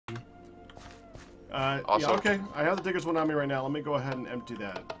Also, yeah, okay. I have the digger's one on me right now. Let me go ahead and empty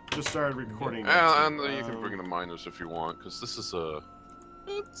that. Just started recording. and you can bring the miners if you want, because this is a...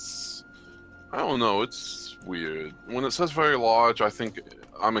 It's... I don't know, it's weird. When it says very large, I think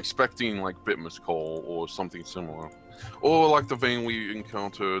I'm expecting like Bitmus coal or something similar. Or like the vein we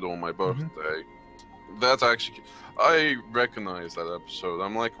encountered on my birthday. That's actually... I recognize that episode.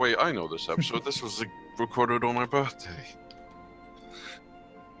 I'm like, wait, I know this episode. This was recorded on my birthday.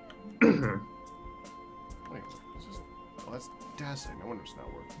 Wait, oh, that's dazzling. No wonder it's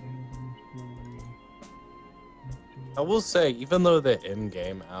not working. I will say, even though they're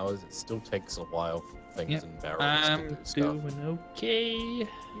in-game hours, it still takes a while for things in barrels to do stuff. Doing okay.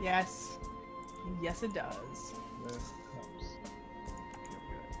 Yes. Yes, it does. Okay, we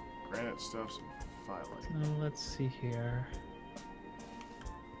got granite stuff, some firelight. So let's see here.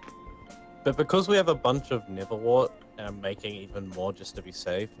 But because we have a bunch of Niverwort, and I'm making even more just to be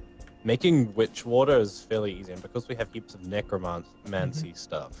safe, making witch water is fairly easy. And because we have heaps of necromancy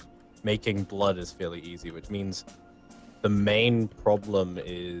stuff, making blood is fairly easy, which means the main problem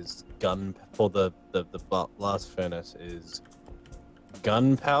is for the blast furnace is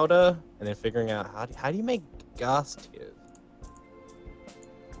gunpowder, and then figuring out how do you make gas tiers?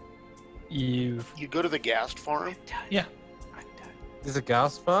 You go to the gas farm. Yeah. Is a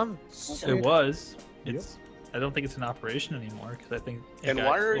gas farm? It was. It's. I don't think it's in operation anymore because I think. And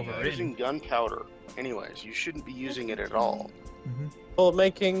why are you using gunpowder? Anyways, you shouldn't be using it at all. For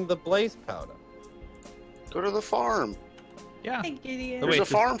making the blaze powder. Go to the farm. Yeah. There's a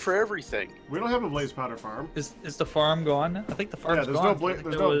farm for everything. We don't have a blaze powder farm. Is the farm gone? I think the farm's there's gone.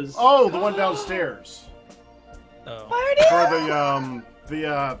 Oh, the one downstairs. Oh. For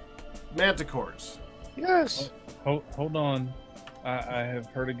the manticores. Yes. Hold on. I have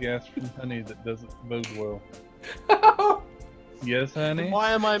heard a gas from Honey that doesn't bode well. Yes, Honey? Then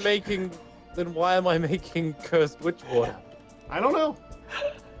why am I making cursed witch water? I don't know.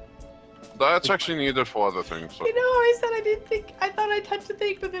 That's actually needed for other things. So. I know, I said I didn't think, I thought I touched the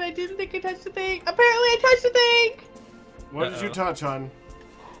thing, but then I didn't think I touched the thing. Apparently I touched the thing! What did you touch, hon?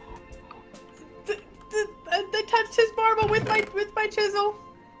 I touched his marble with my chisel.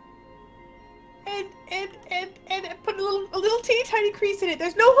 And I put a little teeny tiny crease in it.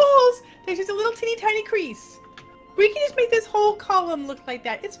 There's no holes. There's just a little teeny tiny crease. We can just make this whole column look like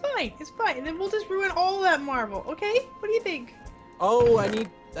that. It's fine. It's fine. And then we'll just ruin all that marble. Okay? What do you think? Oh,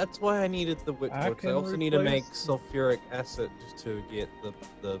 that's why I needed the witch water. I also need to make sulfuric acid to get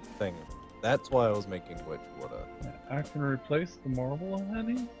the thing. That's why I was making witch water. I can replace the marble,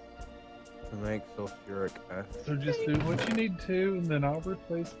 Honey. To make sulfuric acid. So just do what you need to, and then I'll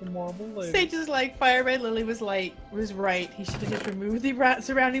replace the marble later. Say just like Fire Red Lily was right. He should have just removed the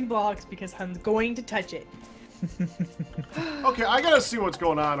surrounding blocks because I'm going to touch it. Okay, I gotta see what's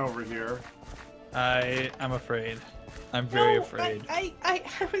going on over here. I'm afraid. I'm very afraid. I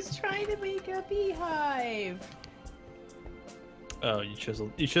was trying to make a beehive. Oh, you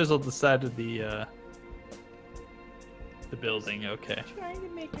chiseled the side of the building. Okay. Trying to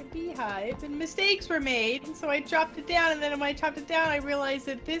make a beehive, and mistakes were made, and so I dropped it down. And then when I dropped it down, I realized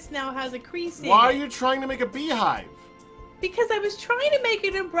that this now has a crease in it. Why are you trying to make a beehive? Because I was trying to make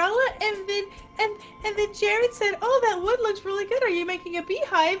an umbrella, and then Jared said, "Oh, that wood looks really good. Are you making a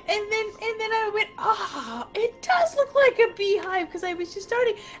beehive?" And then I went, "Ah, it does look like a beehive," because I was just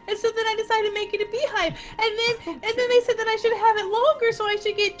starting. And so then I decided to make it a beehive. And then they said that I should have it longer, so I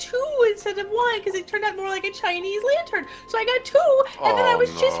should get 2 instead of 1, because it turned out more like a Chinese lantern. So I got 2, and then I was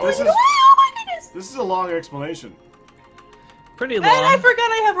just going, "Oh my goodness!" This is a long explanation. Pretty long. And I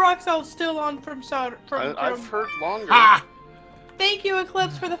forgot I have rock salt still on from solder. I've heard longer. Ah! Thank you,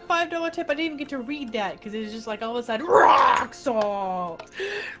 Eclipse, for the $5 tip. I didn't even get to read that because it was just like all of a sudden rock salt.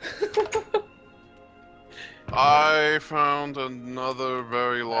 I found another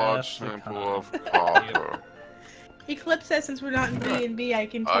very large sample of copper. Eclipse says since we're not in B&B, I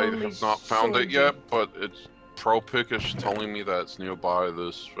can totally. I have not found it yet, but it's ProPick is telling me that it's nearby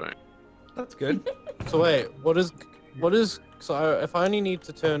this thing. That's good. So wait, what is? So if I only need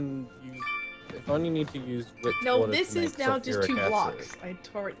to use witch no, water this to is make now just 2 sulfuric blocks. acid. I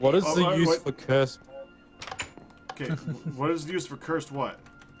tore it. What is the use for cursed? Okay, what is the use for cursed what?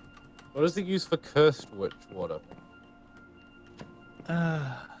 What is the use for cursed witch water?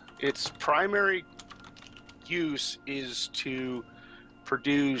 Its primary use is to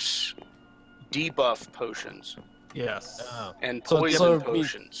produce debuff potions. Yes. And poison so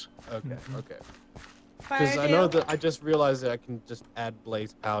potions. Okay, okay. Because I know that I just realized that I can just add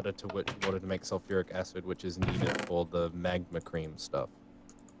blaze powder to witch water to make sulfuric acid, which is needed for the magma cream stuff.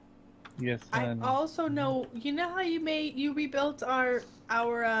 Yes. I also know. You know how you rebuilt our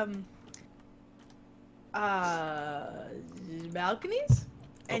balconies,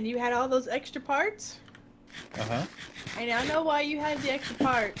 and you had all those extra parts. Uh-huh. I now know why you had the extra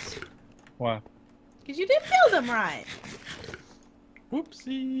parts. Why? Because you didn't build them right.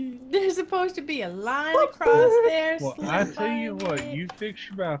 Whoopsie. There's supposed to be a line across there. Well, I slit tell you by what, it. you fix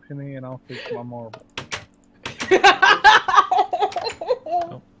your balcony and I'll fix my marble. You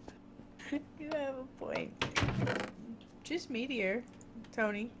have a point. Just meteor,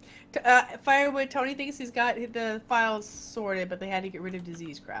 Tony. Firewood, Tony thinks he's got the files sorted, but they had to get rid of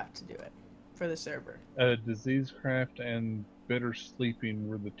Diseasecraft to do it for the server. Diseasecraft and Bitter Sleeping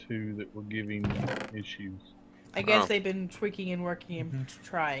were the two that were giving issues. I guess Oh. they've been tweaking and working and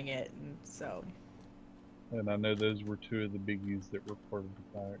trying it, and so. And I know those were two of the biggies that were part of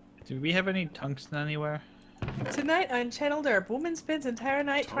the fire. Do we have any tungsten anywhere? Tonight on Channel Derp, woman spends entire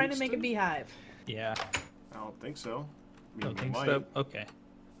night trying to make a Tungsten? beehive. Yeah. I don't think so. I Don't mean, think might. so. Okay.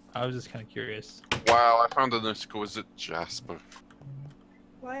 I was just kind of curious. Wow, I found an exquisite jasper.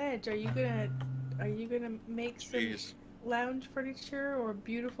 Wedge, are you gonna make some Jeez. lounge furniture or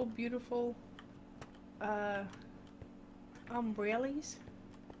beautiful umbrellas?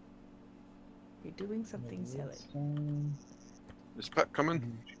 You're doing something silly. Is Pet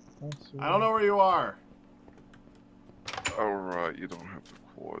coming? I don't know where you are. Alright, you don't have the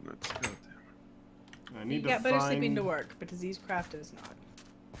coordinates. God damn it. I You need to got better sleeping find. to work, but Diseasecraft does not.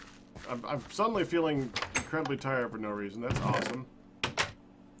 I'm suddenly feeling incredibly tired for no reason. That's awesome.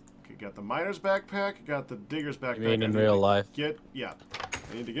 Okay, got the miner's backpack, got the digger's backpack. You mean I in need real to life? Yeah.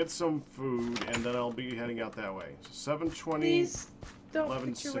 I need to get some food, and then I'll be heading out that way. So 720, Please don't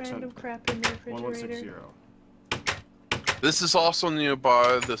 11, put your 600, random crap in the refrigerator. 1160. This is also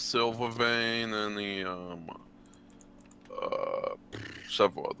nearby the silver vein and the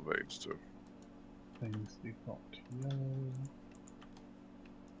several other veins too. Things default to yellow.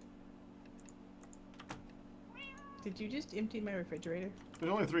 Did you just empty my refrigerator?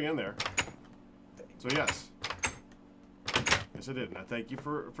 There's only 3 in there. So yes. Yes, I did. And I thank you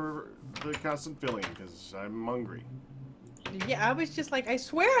for the constant filling, because I'm hungry. Yeah, I was just like, I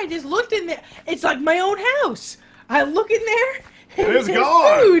swear I just looked in there. It's like my own house. I look in there, and It's there's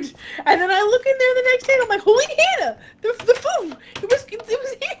gone! food. And then I look in there the next day, and I'm like, holy Hannah, the food, it was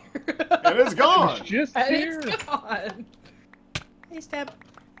here. And it's gone! It's just And here. it's gone. Hey, Step.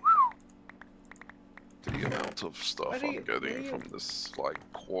 The amount of stuff What are I'm you- getting from this like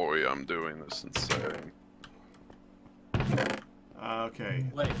quarry I'm doing is insane. Okay.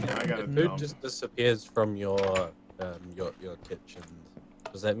 Wait, I got if it food down. just disappears from your kitchen,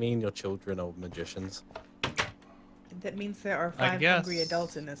 does that mean your children are magicians? That means there are I 5 guess. hungry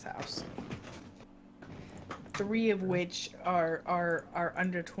adults in this house. 3 of which are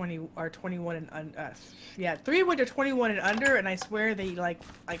under 20, are 21 and under. Yeah, 3 of which are 21 and under, and I swear they like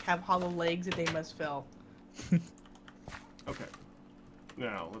have hollow legs that they must fill. Okay.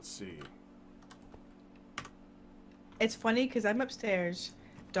 Now, let's see. It's funny because I'm upstairs.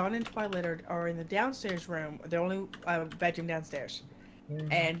 Dawn and Twilight are in the downstairs room. The only bedroom downstairs.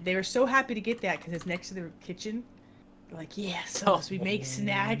 And they were so happy to get that because it's next to the kitchen. They're like, yeah, so we make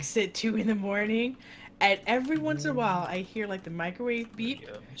snacks at 2 in the morning. And every once in a while, I hear like the microwave beep,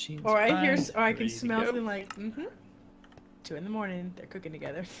 or I can smell something like, 2 in the morning. They're cooking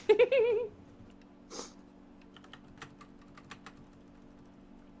together.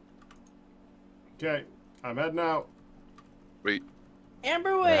 Okay, I'm heading out. Wait,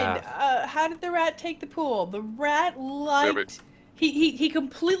 Amberwood, Yeah. how did the rat take the pool? The rat liked. but- He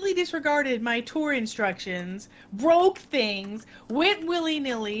completely disregarded my tour instructions, broke things, went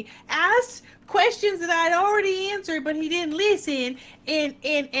willy-nilly, asked questions that I'd already answered, but he didn't listen,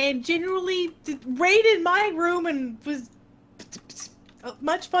 and generally raided my room and was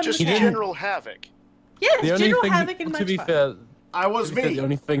much fun Just with that. general havoc. Yes, The only general thing, havoc and to much be fun. fair, I was to be fair, me. the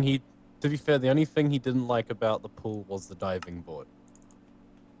only thing he, to be fair, the only thing he didn't like about the pool was the diving board.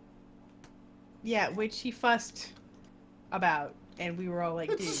 Yeah, which he fussed about, and we were all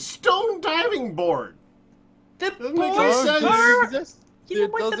like, It's a dude. stone diving board. The Doesn't make any boards sense. are... You know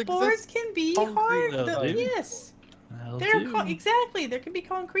It what? does The boards exist. can be Concrete hard. they'll do. Yes. That'll There do. are exactly. There can be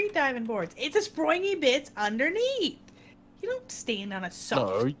concrete diving boards. It's a springy bits underneath. You don't stand on a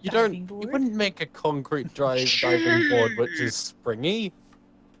soft No, you diving don't. board. You wouldn't make a concrete diving board which is springy.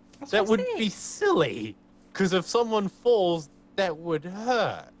 That's That what would I'm be silly. Because if someone falls, that would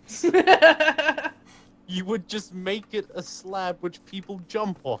hurt. saying. You would just make it a slab which people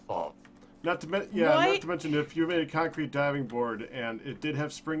jump off of. Not to What? mention if you made a concrete diving board and it did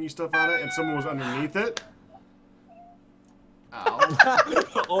have springy stuff on it and someone was underneath it.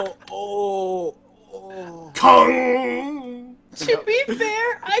 Ow. oh. Kong! To be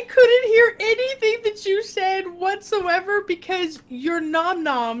fair, I couldn't hear anything that you whatsoever because your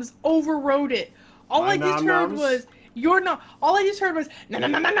nom-noms overrode it. All My I just heard nom-noms? was your nom. All I just heard was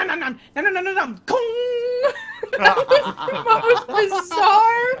nom-nom-nom-nom-nom-nom, nom-nom-nom-nom-nom, gong. The most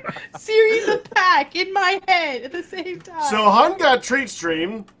bizarre series of pack in my head at the same time. So Hun got treat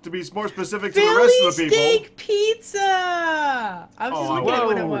stream, to be more specific to the Philly rest of the people. steak pizza. I was just Oh, looking at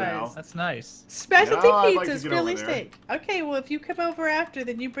what it whoa, was. now. That's nice. Specialty Yeah, I'd like to pizzas, get Philly over there. steak. Okay, well if you come over after,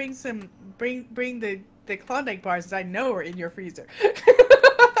 then you bring some, bring the Klondike bars that I know are in your freezer.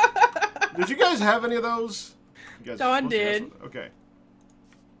 Did you guys have any of those? You guys Dawn supposed to have did. some- Okay.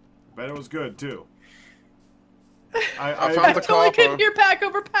 Bet it was good too. I I found the totally copper. couldn't hear pack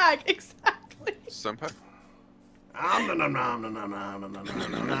over pack. Exactly. Senpai?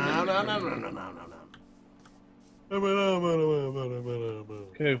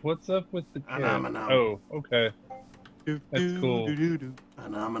 Okay, what's up with the cat? Oh, okay. That's cool.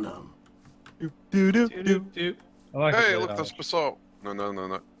 I like Hey, it. look, that's basalt. No, no, no,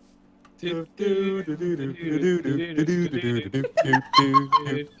 no. You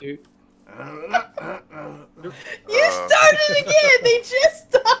started again. They just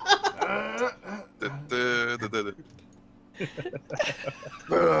stopped.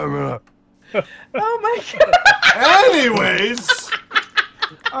 Oh my god. Anyways,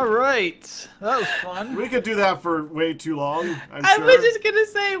 All right, that was fun. we could do that for way too long, I'm I sure. was just gonna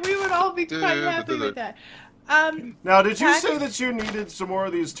say we would all be quite happy with that. Now, did you Pack- say that you needed some more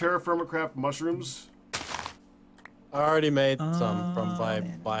of these TerraFirmaCraft mushrooms? I already made some from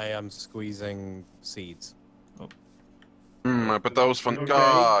by squeezing seeds. I bet that was fun. Okay.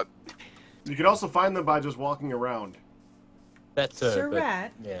 God. You can also find them by just walking around. That's Sir but,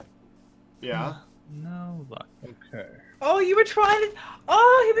 Rat. yeah. Yeah. No luck. Okay. Oh, you were trying to.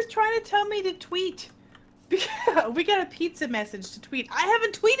 Oh, he was trying to tell me to tweet. We got a pizza message to tweet. I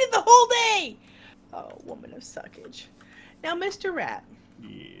haven't tweeted the whole day. Oh, woman of suckage. Now, Mr. Rat.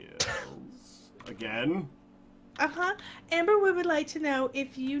 Yes. Again? Amber, we would like to know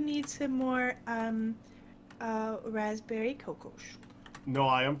if you need some more raspberry cocos. No,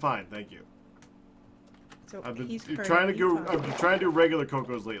 I am fine, thank you. So I've been he's trying to perfectly go. fine. I've been trying to do regular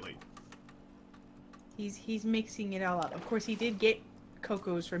cocos lately. He's mixing it all up. Of course, he did get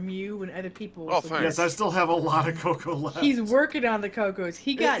cocos from you and other people. Oh, so thanks. Yes, I still have a lot of cocoa left. He's working on the cocos.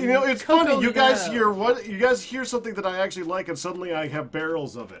 He got. You know, it's cocoa funny. You guys love. hear what? You guys hear something that I actually like, and suddenly I have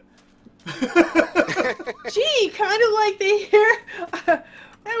barrels of it. Gee, kind of like they hear.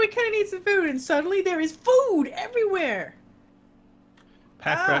 Now we kind of need some food, and suddenly there is food everywhere.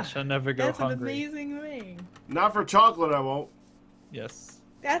 Pack rat shall never go That's hungry. an amazing thing. Not for chocolate, I won't. Yes.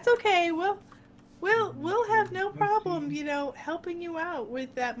 That's okay. We'll have no problem, you know, helping you out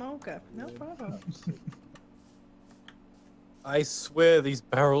with that mocha. No problem. I swear these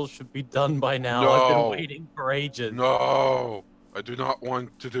barrels should be done by now. I've No. been waiting for ages. No. I do not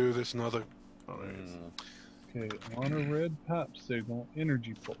want to do this another. Oh, there it is. Okay, on a red pipe signal,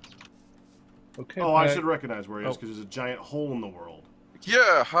 energy pulse. Okay. Oh, I Pack. should recognize where he is Oh. because there's a giant hole in the world.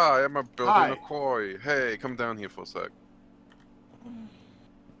 Yeah, hi, I'm building Hi. a koi. Hey, come down here for a sec.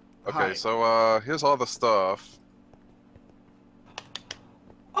 Okay, Hi. so here's all the stuff.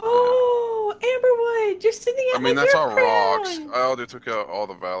 Oh, Amberwood, you're sitting I at mean, my that's dirt all rocks. crown. I already took out all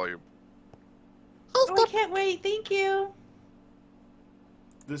the value. Oh, I can't wait. Thank you.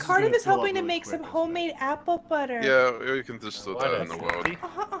 This Cardiff gonna is fill up helping to really make quick, some isn't it? homemade apple butter. Yeah, you can just throw Why that in the does- world.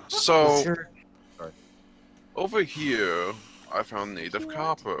 Uh-huh. So, over here, I found native You want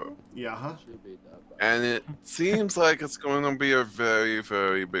copper. to? Yeah, huh? And it seems like it's going to be a very,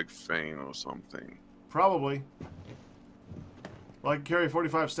 very big thing or something. Probably. Well, I can carry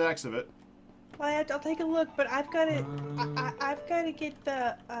 45 stacks of it. Well, I'll take a look, but I've got to. I've got to get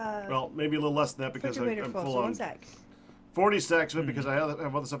the Well, maybe a little less than that because refrigerator I'm full. full So one on sec. 40 stacks of it because I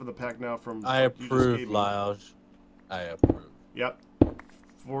have other stuff in the pack now from. I you just approve, gave me. Laj. I approve. Yep.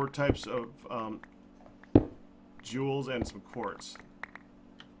 4 types of jewels and some quartz.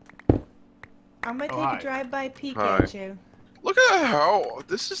 I'm gonna Oh, take hi. a drive-by peek Hi. at you. Look at how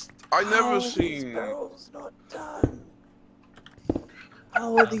this is. I never These seen. barrels not done.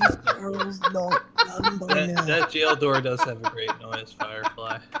 How are these barrels not done by now? That jail door does have a great noise,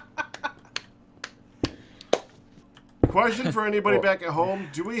 Firefly. Question for anybody back at home: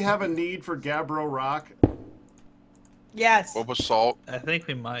 do we have a need for Gabbro rock? Yes, What was salt? I think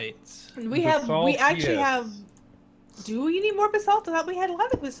we might. we have. We Basalt, actually yes. have. Do you need more basalt? I thought we had a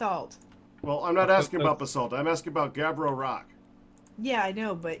lot of basalt. Well, I'm not asking about basalt. I'm asking about Gabbro rock. Yeah, I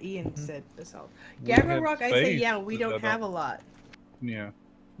know, but Ian said basalt. We Gabbro have rock, I say, space, yeah, we but I don't don't- have a lot. Yeah.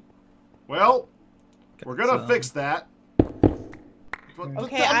 Well, we're gonna Some. fix that.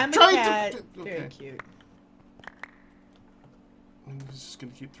 Okay, I'm a cat. Very cute. He's just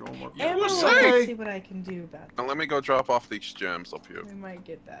gonna keep throwing more. And What's let's that? see what I can do about And let me go drop off these gems up here. it. We might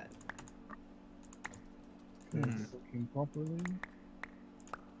get that. Working properly.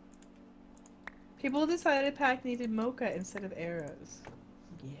 People decided Pack needed mocha instead of arrows.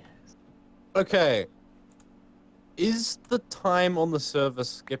 Yes. Okay. Is the time on the server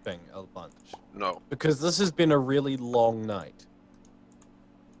skipping a bunch? No. Because this has been a really long night.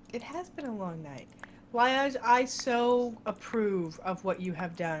 It has been a long night. Why I so approve of what you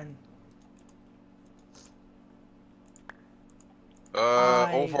have done.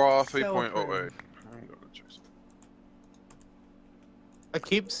 Overall so 3.08. approve. I'm gonna check some. I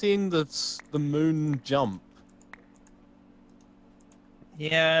keep seeing the moon jump.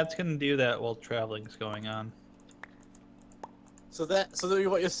 Yeah, it's gonna do that while traveling's going on. So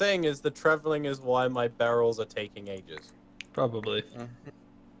what you're saying is the traveling is why my barrels are taking ages. Probably.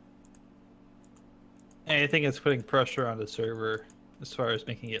 Anything that's putting pressure on the server, as far as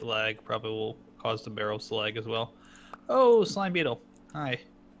making it lag, probably will cause the barrels to lag as well. Oh, slime beetle. Hi.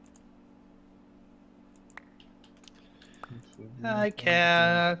 Hi,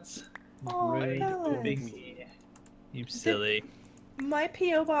 cats. Oh, Red. Fellas. You silly. My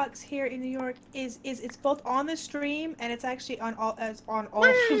PO box here in New York is it's both on the stream and it's actually on all on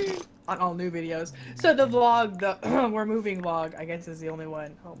all new videos. So the vlog, the we're moving vlog, I guess is the only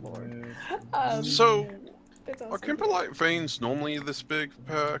one. Oh lord. So, It's are awesome. kimberlite veins normally this big,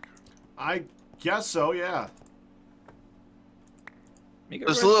 Pack? I guess so. Yeah. Make it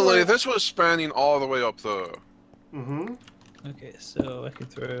Because right literally, for- this was spanning all the way up there. Mm-hmm. Okay, so I can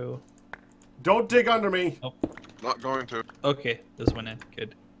throw. Don't dig under me. Not going to. Okay, this went in.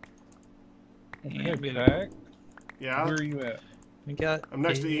 Good. Hey, And we Pack. Yeah. Where are you at? got. I'm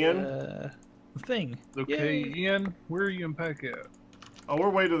next to Ian. Thing. Okay, Yay. Ian, where are you and Pack at? Oh, we're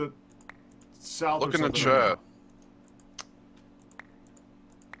way to the south. Look or in the something. chat.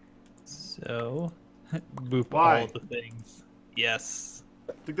 So, boop Why? all the things. Yes.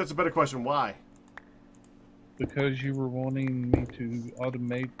 I think that's a better question. Why? Because you were wanting me to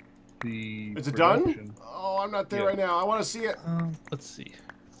automate the Is it done? production. Oh, I'm not there Yeah. right now. I want to see it. Let's see.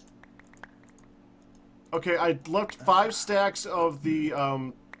 Okay, I left 5 stacks of the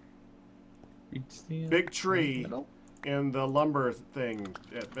big tree Middle? in the lumber thing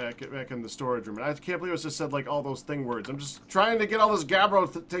back in the storage room. And I can't believe it just said like all those thing words. I'm just trying to get all this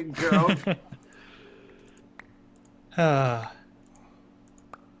gabbro taken care of. Ah.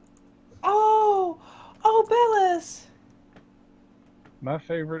 Oh, Bellis. My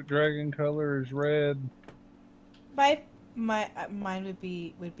favorite dragon color is red. Mine would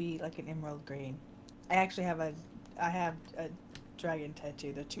be like an emerald green. I actually have a dragon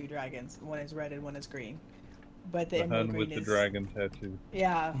tattoo. The 2 dragons. One is red and one is green. But the The emerald hun green with the is dragon tattoo.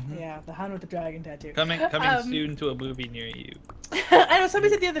 yeah, Mhm. yeah, the hun with the dragon tattoo. Coming soon to a movie near you. I know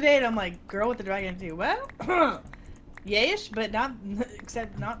somebody said the other day, and I'm like, girl with the dragon tattoo. Well, yayish, but not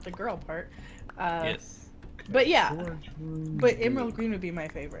except not the girl part. Yes. But yeah, Storage room but blue. emerald green would be my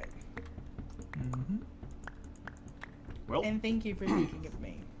favorite. Hmm. Well, And thank you for thinking of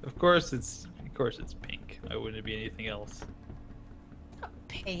me. Of course it's pink. I wouldn't be anything else.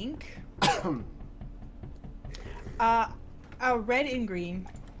 Pink. Red and green.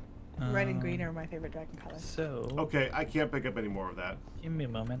 Red and green are my favorite dragon colors. So, okay, I can't pick up any more of that. give me a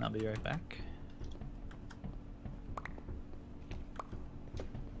moment. I'll be right back.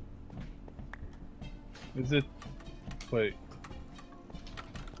 Is it? Wait.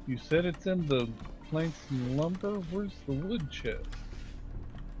 You said it's in the planks and lumber? Where's the wood chest?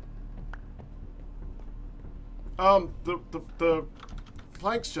 The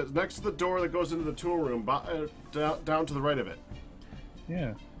planks chest next to the door that goes into the tool room, down to the right of it.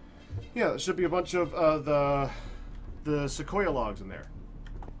 Yeah. Yeah, there should be a bunch of the sequoia logs in there.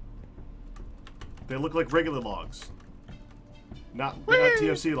 They look like regular logs, not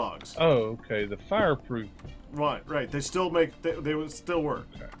TFC logs. Oh, okay. The fireproof. Right. They still make. They would still work.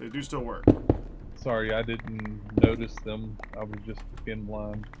 Okay. They do still work. Sorry, I didn't notice them. I was just skin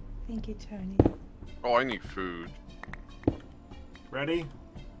blind. Thank you, Tony. Oh, I need food. Ready?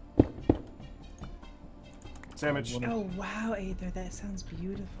 Sandwich. Oh wow, Aether, that sounds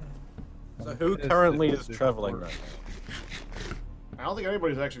beautiful. So who currently is traveling right now? I don't think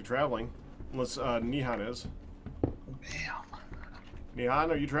anybody's actually traveling, unless Nihan is. Nihan,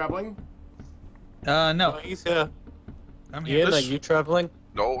 are you traveling? No, Oh, he's here. I'm here. Ian, are This- you traveling?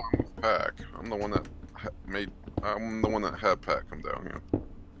 No, I'm with Pack. I'm the one that I'm the one that had Pack come down here.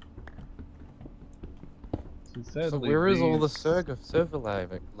 So, sadly, So where is all the these- server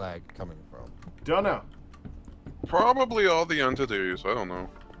lag coming from? Don't know. Probably all the entities. I don't know.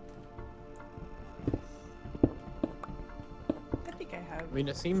 I think I mean,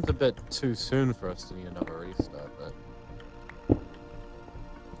 it seems a bit too soon for us to need another restart, but...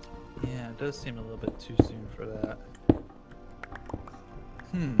 Yeah, it does seem a little bit too soon for that.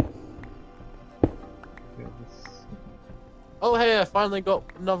 Yeah, this... Oh hey, I finally got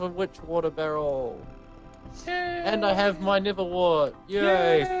another witch water barrel! And I have my Niverwort!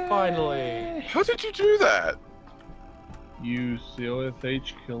 Yay, finally! How did you do that? Use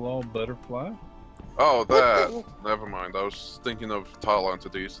COSH kill all butterfly. Oh, that. Never mind. I was thinking of tile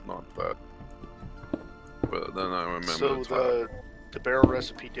entities, not that. But then I remember. So the barrel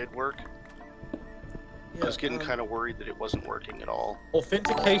recipe did work. Yeah, I was getting kind of worried that it wasn't working at all.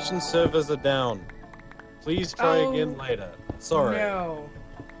 Authentication servers are down. Please try again later. Sorry. No.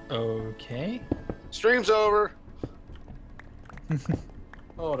 Okay. Stream's over.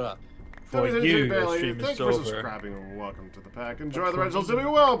 Hold up. For you, the stream thank is you for over. subscribing and welcome to the pack. Enjoy the Rentals to be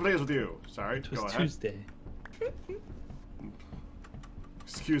well pleased with you. Sorry, It was go ahead. Tuesday.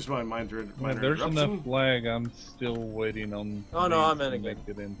 Excuse my minor Yeah, there's interruption. enough lag. I'm still waiting on. Oh, no, these I'm in to again.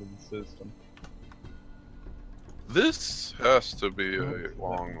 make it into the system. This has to be a That's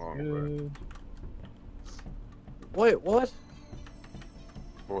long way. good. Wait, what?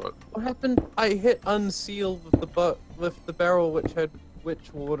 What? What happened? I hit unseal with the barrel which had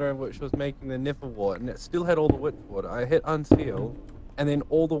witch water, which was making the Niverwort, and it still had all the witch water. I hit unseal, and then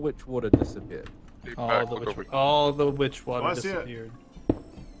all the witch water disappeared. Be All back the with witch, a- all the witch water Oh, I see it. disappeared.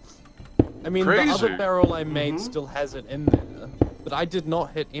 I mean, the Crazy. other barrel I made Mhm. still has it in there, but I did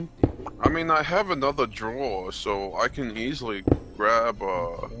not hit empty. I mean, I have another drawer, so I can easily grab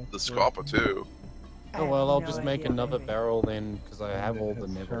the scalper too. I Oh have well, I'll no just make idea, another maybe. barrel then, because I have it all the has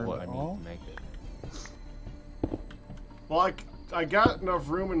Niverwort I turned need off? to make it. Well, I got enough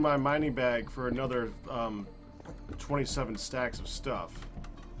room in my mining bag for another 27 stacks of stuff.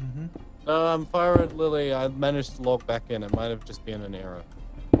 Fire Red Lily, I managed to log back in. It might have just been an error.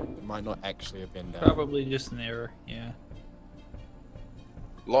 It might not actually have been down. Probably just an error. Yeah.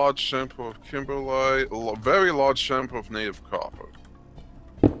 Large sample of kimberlite, very large sample of native copper.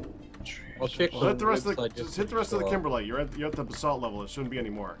 I'll check Well, hit the rest of the website just just hit the rest of the to- kimberlite. You're at the basalt level. It shouldn't be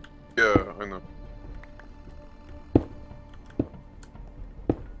any more. Yeah, I know.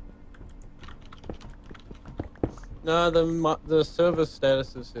 No, the server status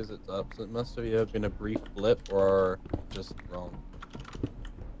says it's up, so it must have either been a brief blip or just wrong.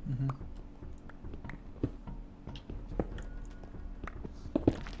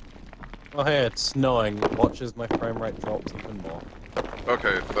 Oh hey, it's snowing. Watch as my frame rate drops even more.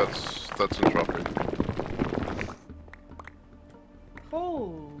 Okay, that's interrupted.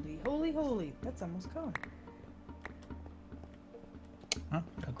 Holy. That's almost gone. Huh?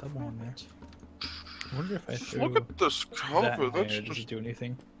 Got double on there. I wonder if I threw Look at this that copper. in That's there. Does it just. do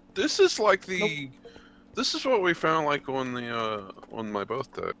anything? This is like the. This is what we found like on the on my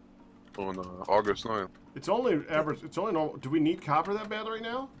birthday, on August 9th. It's only average. It's only normal. Do we need copper that bad right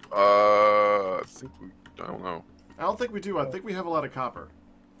now? I think we. I don't know. I don't think we do. I think we have a lot of copper.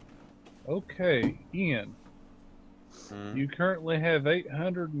 Okay, Ian. Hmm. You currently have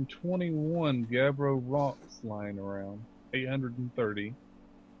 821 Gabbro rocks lying around. 830.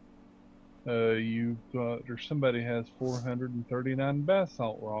 You've got, or somebody has 439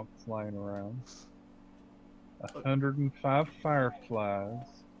 basalt rocks lying around. 105 fireflies.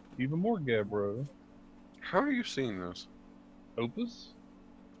 Even more Gabbro. How are you seeing this? Opus?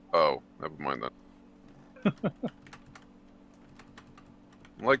 Oh, never mind that.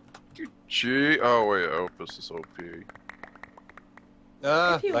 Like, gee. Oh wait, Opus is OP.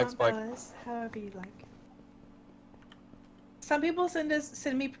 If you Lag want spike. those, however you like. Some people send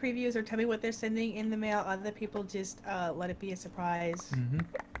me previews or tell me what they're sending in the mail. Other people just let it be a surprise.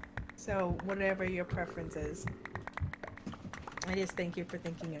 So whatever your preference is. I just thank you for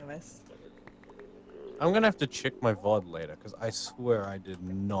thinking of us. I'm gonna have to check my VOD later, because I swear I did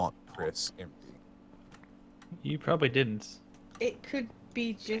not press empty. You probably didn't. It could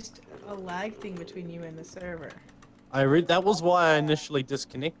be just a lag thing between you and the server. That was why I initially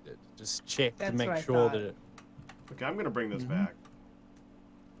disconnected. Just check to That's make what I sure thought. that it... Okay, I'm gonna bring this back.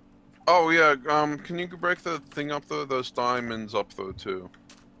 Oh yeah. Can you break the thing up there? Those diamonds up there too.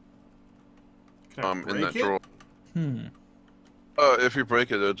 Can I In break that it? drawer. Hmm. If you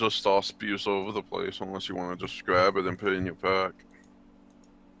break it, it just all spews over the place unless you want to just grab it and put it in your pack.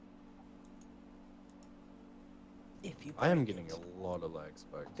 If you I am break getting it, a lot of lag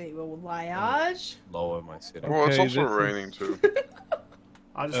spikes. they will liage. Lower my settings. Well, it's Okay, also this raining is- too.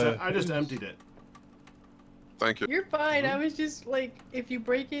 I just emptied it. Thank you. You're fine. I was just like, if you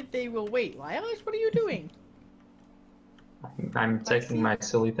break it, they will wait. Liage, what are you doing? I'm taking my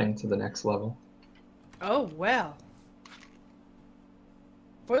silly thing to the next level. Oh well.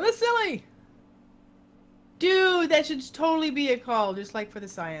 For the silly! Dude, that should totally be a call, just like for the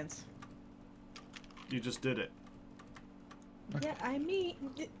science. You just did it. Yeah, I mean...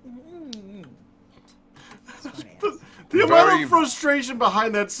 The amount of frustration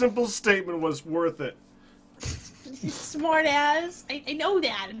behind that simple statement was worth it. Smart ass. I know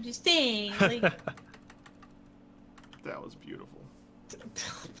that. I'm just saying. Like... That was beautiful.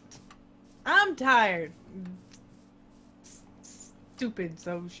 I'm tired. Stupid,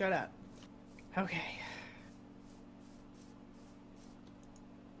 so shut up. Okay.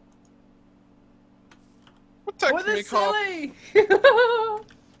 What text For the me, call? silly!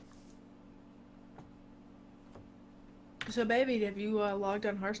 So, baby, have you logged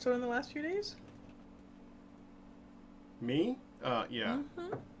on Hearthstone in the last few days? Me? Yeah.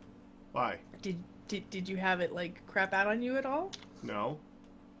 Mm-hmm. Why? Did you have it, like, crap out on you at all? No.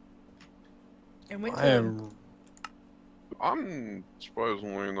 And when I'm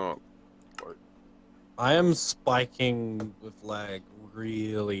surprisingly not. I am spiking with lag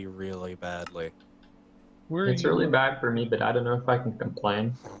really, really badly. It's really bad for me, but I don't know if I can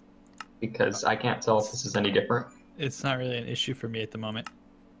complain because I can't tell if this is any different. It's not really an issue for me at the moment.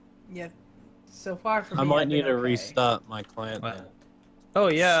 Yeah, so far from I me, might I've need been to okay. restart my client. What? Then. Oh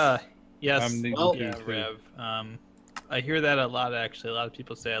yeah, yes. I'm the Well- Yeah, Rev. I hear that a lot actually. A lot of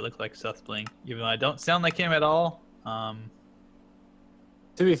people say I look like Seth Bling, even though I don't sound like him at all. To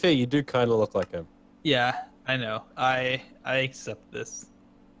be fair, you do kind of look like him. Yeah, I know. I accept this.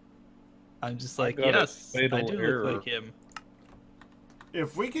 I'm just like, got a yes, I fatal do error. look like him.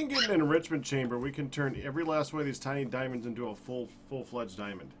 If we can get an enrichment chamber, we can turn every last one of these tiny diamonds into a full-fledged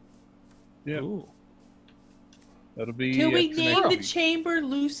diamond. Yeah, Ooh, that'll be. Can we next name the week. chamber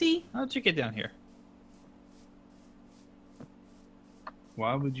Lucy? how'd you get down here?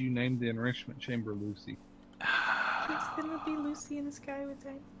 Why would you name the enrichment chamber Lucy? It's gonna be Lucy in the sky with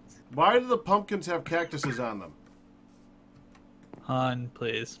diamonds. Why do the pumpkins have cactuses on them? Han,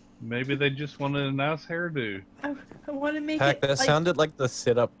 please. Maybe they just wanted a nice hairdo. I want to make Heck, it that like, sounded like the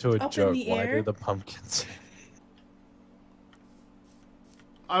setup to a up in joke. the Why air? do the pumpkins?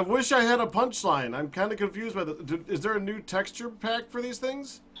 I wish I had a punchline. I'm kind of confused by the... Is there a new texture pack for these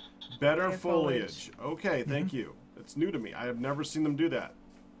things? Better Better foliage. Okay, thank you. It's new to me. I have never seen them do that.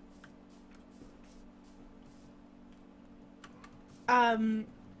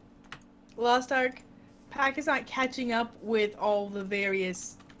 Lost Ark, Pack is not catching up with all the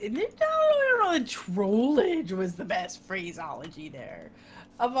various. I don't know. The trollage was the best phraseology there.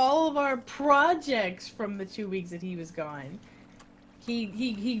 Of all of our projects from the 2 weeks that he was gone,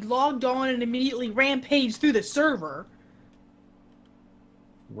 he logged on and immediately rampaged through the server.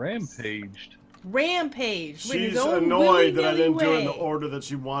 Rampaged. Rampaged. with his She's own annoyed that I willy-nilly didn't do it in the way. order that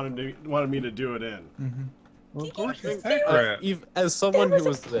she wanted me to do it in. Well, of course, was it's very- crap. As someone There who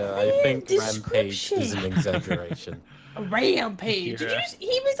was was a there, I think plain rampage is an description. exaggeration. A rampage. Did you Yeah.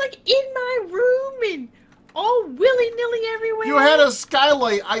 he was like in my room and all willy-nilly everywhere. You had a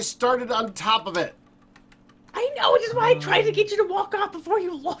skylight. I started on top of it. I know, which is why I tried to get you to walk off before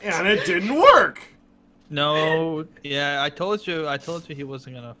you looked. And it didn't work. No, yeah, I told you he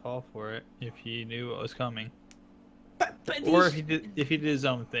wasn't gonna fall for it if he knew what was coming, But or these- if he did his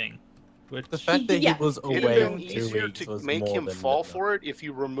own thing. Which The fact that yeah. he was It'd away have been 2 easier weeks to was make more him than fall enough. for it if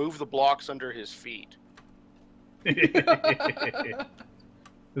you remove the blocks under his feet. It's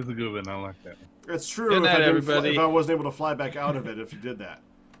a good one. I like that one. It's true. Good If, night, I didn't everybody. if I wasn't able to fly back out of it, if you did that.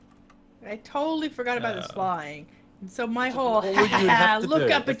 I totally forgot about this Oh. flying. And so my whole What would you have to look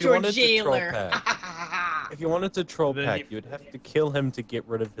do up if at you your wanted to troll jailer. If you wanted to troll Then Pack, he- you would have to kill him to get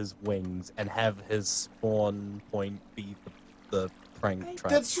rid of his wings and have his spawn point be the prank I-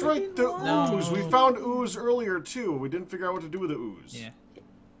 trap. That's right, the No. ooze. We found ooze earlier, too. We didn't figure out what to do with the ooze. yeah,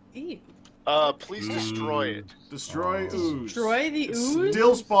 Ew. Please destroy it. Destroy ooze. Destroy the It's ooze?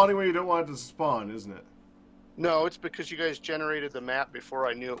 still spawning when you don't want it to spawn, isn't it? No, it's because you guys generated the map before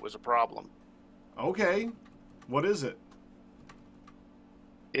I knew it was a problem. Okay. What is it?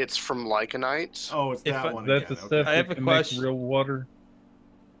 It's from Lycanites. Oh, it's If that I- one That's again. the okay. stuff I have that a can make question. real water.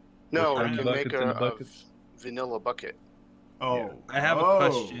 No, With I can buckets make and a buckets. vanilla bucket. Oh. I have Oh. a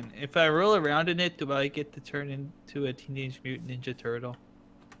question. If I roll around in it, do I get to turn into a Teenage Mutant Ninja Turtle?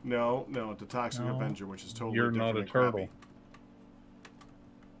 No, it's a Toxic No. Avenger, which is totally You're different not a and crappy. turtle.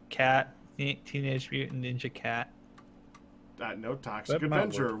 Cat, Teenage Mutant Ninja Cat. No, Toxic That might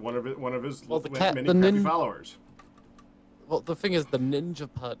Avenger, one of his Well, the many cat- the crappy nin- followers. Well, the thing is, the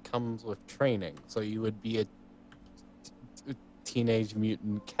ninja part comes with training, so you would be a teenage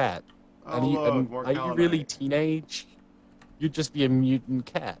mutant cat. Oh, And look, more are you really Kalanite. teenage? You'd just be a mutant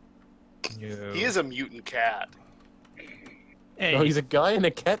cat. No. He is a mutant cat. Hey, No, he's a guy in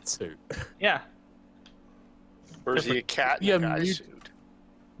a cat suit. yeah. Or is he a cat in Yeah, a guy's mute- suit?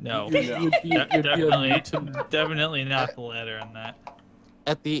 No. You'd be a Definitely, mutant. definitely not the latter on that.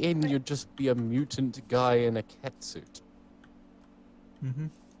 At the end, you'd just be a mutant guy in a cat suit. Mm-hmm.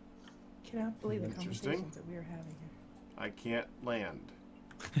 Cannot believe the Interesting. conversations that we are having here. I can't land.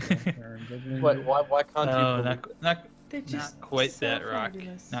 Why can't you? Oh, believe- They're just not quite so that, Rock.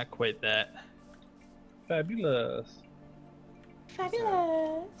 fabulous. Not quite that. Fabulous.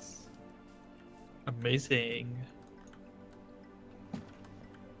 Fabulous. Amazing.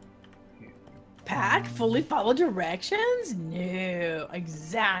 Pack fully follow directions? No,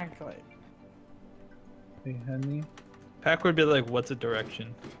 exactly. Hey, honey, Pack would be like, what's a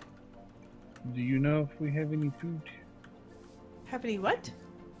direction? do you know if we have any food? Have any what?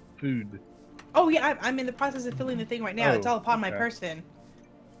 Food. Oh yeah, I'm in the process of filling the thing right now. It's Oh, all upon my okay. person.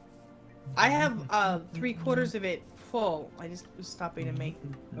 I have 3/4 of it full. I just was stopping to make.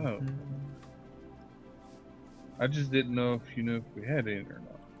 Oh. I just didn't know if you knew if we had any or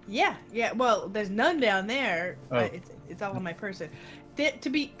not. Yeah, yeah. Well, there's none down there. Oh. It's all on my person. There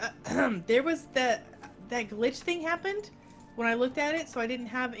was that glitch thing happened when I looked at it, so I didn't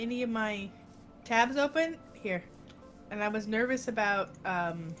have any of my tabs open here, and I was nervous about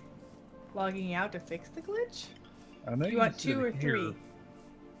logging out to fix the glitch. I know You want said 2 or here. 3?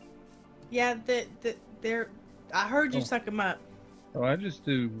 Yeah, they're. I heard you Oh. suck them up. Oh, I just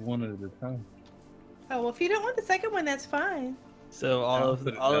do one at a time. Oh well, if you don't want the second one, that's fine. So all I'll of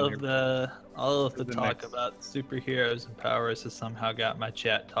put it all down of here the for the talk next- about superheroes and powers has somehow got my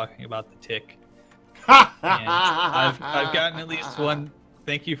chat talking about the tick. And And I've gotten at least one.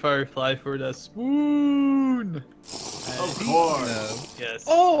 Thank you, Firefly, for the spoon. Of course. Yes.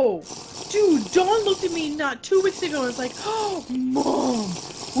 Oh, dude, Dawn looked at me not 2 weeks ago and was like, "Oh, Mom,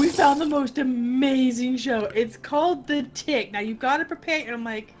 we found the most amazing show. It's called The Tick. Now you gotta prepare." And I'm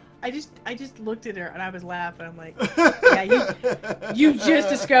like, I just looked at her and I was laughing. I'm like, "Yeah, you just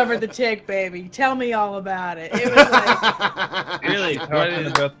discovered The Tick, baby. Tell me all about it." It was like, Really? Talking What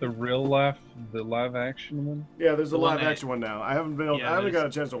is- about the live action one? Yeah, there's a The one live action one now. I haven't been. Yeah, I haven't there's- got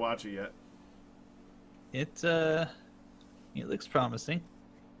a chance to watch it yet. It looks promising.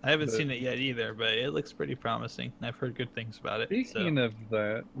 I haven't But- seen it yet either, but it looks pretty promising. I've heard good things about it. Speaking of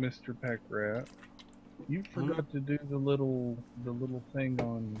that, Mr. Packrat, you forgot to do the little thing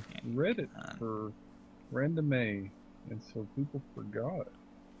on Reddit for Random A, and so people forgot.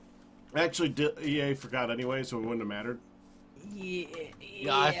 Actually, EA forgot anyway, so it wouldn't have mattered. Yeah,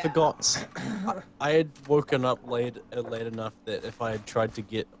 I forgot. I had woken up late enough that if I had tried to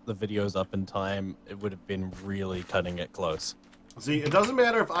get the videos up in time, it would have been really cutting it close. See, it doesn't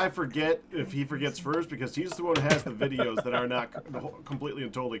matter if I forget, if he forgets first, because he's the one who has the videos that are not completely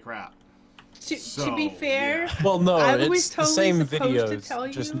and totally crap. to be fair, yeah. Well, no, I it's was the totally same supposed to tell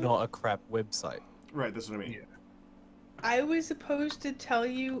videos, just you- not a crap website. Right, that's what I mean. Yeah. I was supposed to tell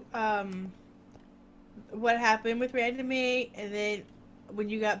you what happened with Random A, and then when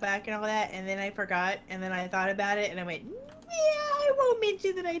you got back and all that, and then I forgot, and then I thought about it, and I went, yeah, I won't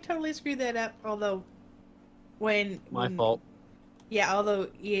mention that I totally screwed that up. Although, My when fault. Yeah, although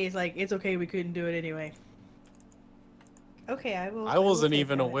EA's like, it's okay, we couldn't do it anyway. Okay, I will. I wasn't take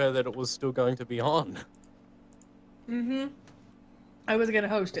even that. aware that it was still going to be on. Mm-hmm. I was gonna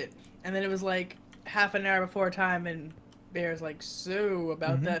host it, and then it was like half an hour before time, and Bear's like, so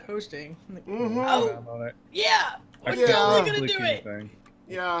about that hosting. I'm like, Oh, Down on it. yeah, we're Yeah. totally gonna Click do it. anything.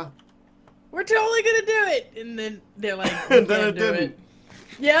 Yeah. We're totally gonna do it. And then they're like, And we then can't it do didn't.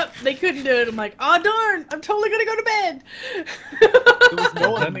 Yep, they couldn't do it. I'm like, oh darn, I'm totally gonna go to bed. There was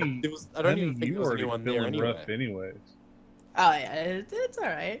no one. Honey, There was, I don't honey, even think you there was already anyone there feeling anyway. rough anyways. Oh yeah, it's all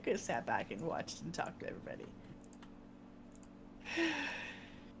right. I could have sat back and watched and talked to everybody.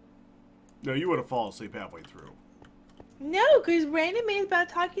 No, you would have fallen asleep halfway through. No, because Random Man is about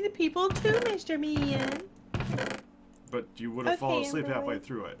talking to people too, Mr. Man. But you would have Okay, fallen asleep I'm halfway going.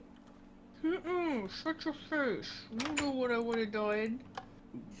 through it. Shut your face. You know what I would have done.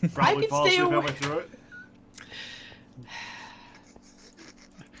 Probably can fall stay asleep away- halfway through it.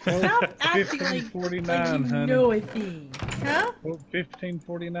 Stop acting like 1549, you honey. know a thing. Huh? Oh,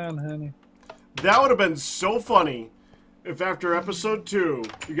 1549, honey. That would have been so funny if after episode 2,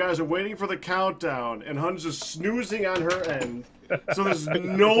 you guys are waiting for the countdown and Hun's just snoozing on her end, so there's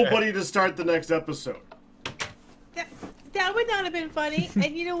nobody to start the next episode. That would not have been funny.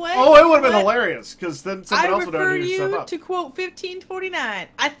 And you know what? Oh, it would have been What? hilarious, because then I someone else would have refer to do stuff you up. to quote 1549.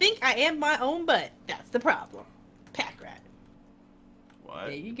 I think I am my own butt. That's the problem. Pack rat. What?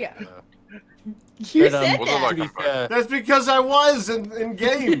 There you go. You But, said What did I that. To be fair, That's because I was in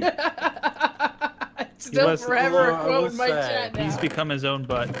game. Still was- forever I quote will in my say, chat now. He's become his own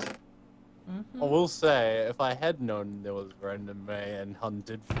butt. I will say, if I had known there was random May and Hun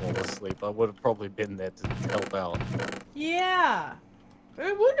did fall asleep, I would have probably been there to help out. Yeah.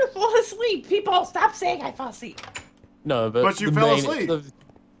 I wouldn't fall asleep. People, stop saying I fall asleep. No, but you the fell main, asleep.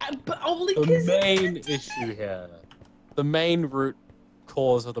 But only The because main issue here, the main root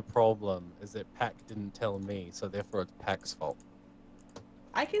cause of the problem is that Pack didn't tell me, so therefore it's Pack's fault.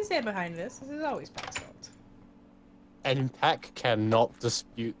 I can stand behind this. This is always Pat's fault. And Pack cannot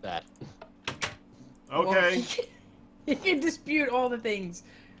dispute that. Okay. He can dispute all the things.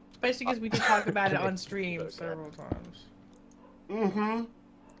 Especially because we did talk about it on stream several times. Mm-hmm.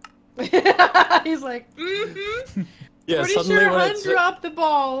 He's like, mm-hmm. Yeah, Pretty suddenly sure when Hun it's dropped the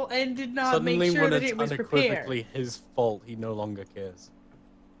ball and did not suddenly make sure when that it's it was prepared. unequivocally his fault, he no longer cares.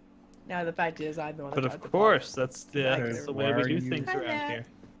 Now the fact is, I'm the one that But dropped of the ball. course, that's Exactly. the way we Why do are things you- around here.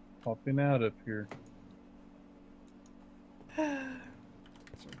 Popping out up here. That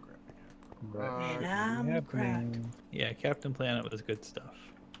And shouldn't be I'm happening. Yeah, Captain Planet was good stuff.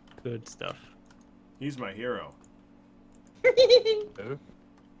 Good stuff. He's my hero. Who?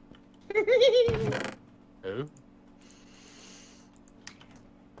 Who?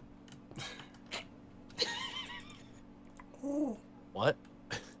 What?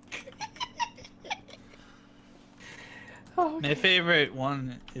 Oh, My favorite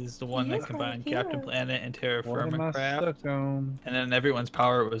one is the one He that is my combined Captain hero. Planet and What am I TerraFirmaPunk, stuck on? and then everyone's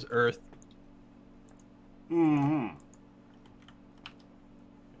power was Earth. Mm-hmm. I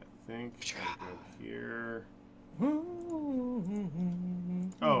think I go here. Oh.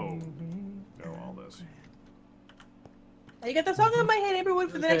 No, all this. I got the song in my head, everyone,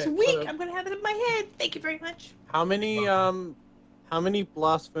 for the next Okay, week. so- I'm gonna have it in my head. Thank you very much. How many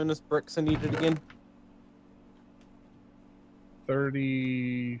blast furnace bricks are needed again?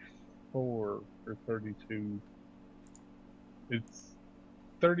 34 or 32. It's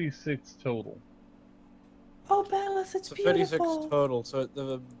 36 total. Oh, Ballas, it's So 36 beautiful. total. So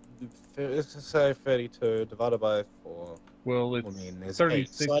let's just say 32 divided by 4. Well, I it's mean, there's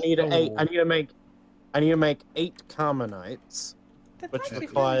 36 8. So I need total. 8. I need to make 8 Carmenites, That's which actually very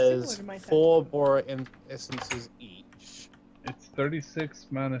requires similar to my 4 type. Bora essences each. It's 36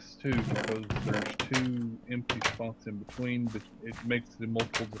 minus 2 because there's 2 empty spots in between, but it makes the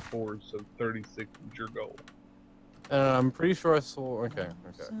multiples of 4, so 36 is your goal. And I'm pretty sure I saw. Okay.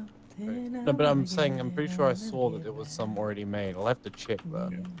 No, but I'm saying I'm pretty sure I saw that there was some already made. I'll have to check though.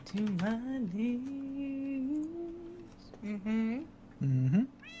 To my knees. Mm-hmm. Mm-hmm.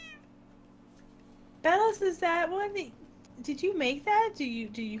 Ballas, is that one? Did you make that? Do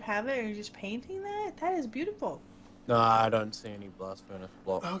you have it, or are you just painting that? That is beautiful. No, I don't see any blast furnace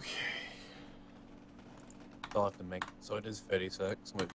block. Okay. I'll have to make. So it is 36, which